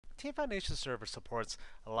Team Foundation Server supports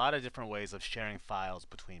a lot of different ways of sharing files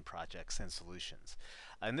between projects and solutions.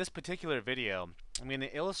 In this particular video, I'm going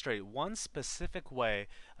to illustrate one specific way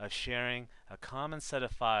of sharing a common set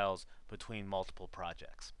of files between multiple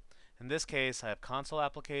projects. In this case, I have console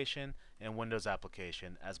application and Windows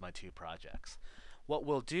application as my two projects. What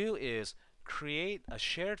we'll do is create a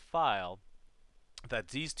shared file that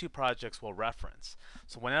these two projects will reference.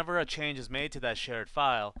 So whenever a change is made to that shared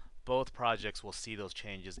file, both projects will see those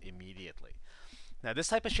changes immediately. Now, this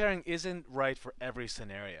type of sharing isn't right for every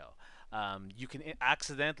scenario. You can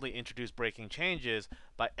accidentally introduce breaking changes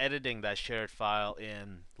by editing that shared file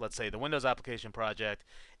in, let's say, the Windows application project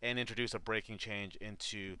and introduce a breaking change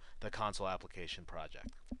into the console application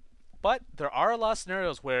project. But there are a lot of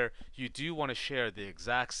scenarios where you do want to share the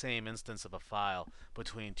exact same instance of a file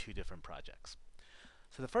between two different projects.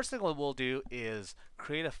 So the first thing we'll do is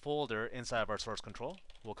create a folder inside of our source control.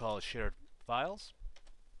 We'll call it shared files.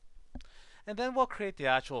 And then we'll create the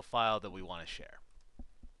actual file that we want to share.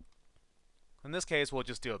 In this case, we'll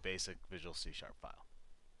just do a basic Visual C# file.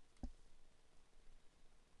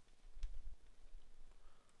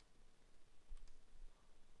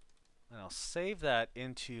 And I'll save that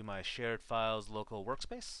into my shared files local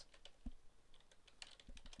workspace.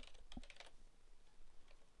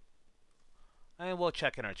 And we'll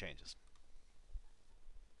check in our changes.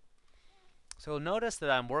 So notice that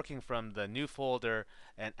I'm working from the new folder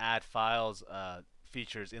and add files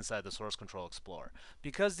features inside the Source Control Explorer.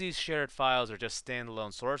 Because these shared files are just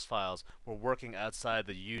standalone source files, we're working outside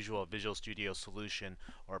the usual Visual Studio solution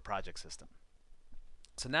or project system.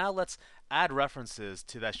 So now let's add references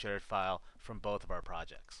to that shared file from both of our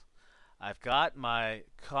projects. I've got my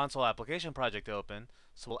console application project open,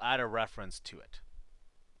 so we'll add a reference to it,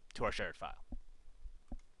 to our shared file.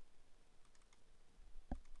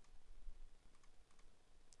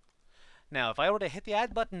 Now, if I were to hit the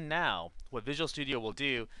add button now, what Visual Studio will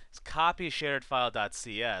do is copy shared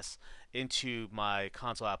file.cs into my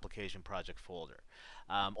console application project folder,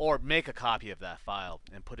 or make a copy of that file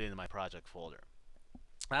and put it in my project folder.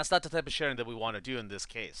 That's not the type of sharing that we want to do in this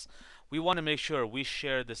case. We want to make sure we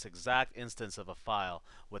share this exact instance of a file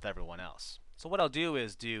with everyone else. So what I'll do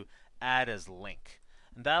is do add as link,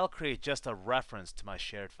 and that'll create just a reference to my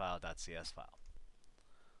shared file.cs file.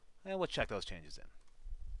 And we'll check those changes in.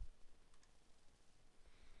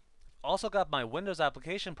 Also got my Windows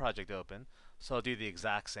application project open, so I'll do the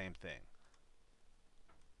exact same thing.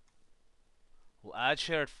 We'll add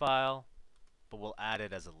shared file, but we'll add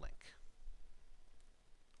it as a link.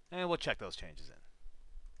 And we'll check those changes in.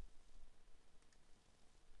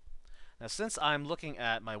 Now, since I'm looking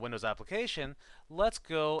at my Windows application, let's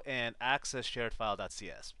go and access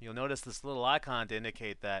sharedfile.cs. You'll notice this little icon to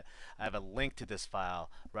indicate that I have a link to this file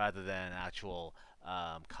rather than an actual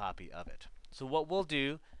copy of it. So what we'll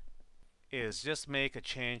do is just make a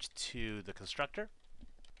change to the constructor.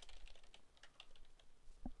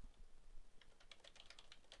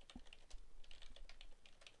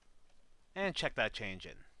 And check that change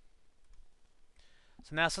in.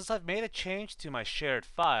 So now, since I've made a change to my shared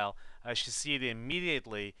file, I should see it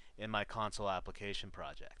immediately in my console application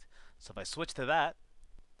project. So if I switch to that,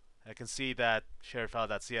 I can see that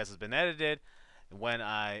sharedfile.cs has been edited. And when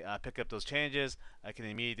I pick up those changes, I can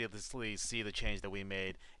immediately see the change that we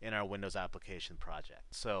made in our Windows application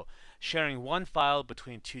project. So sharing one file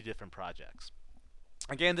between two different projects.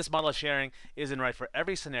 Again, this model of sharing isn't right for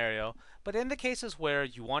every scenario, but in the cases where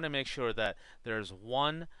you want to make sure that there's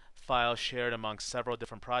one file shared among several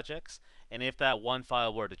different projects, and if that one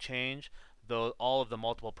file were to change, though all of the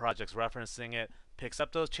multiple projects referencing it picks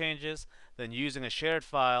up those changes, then using a shared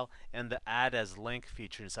file and the add as link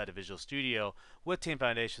feature inside of Visual Studio with Team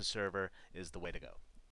Foundation Server is the way to go.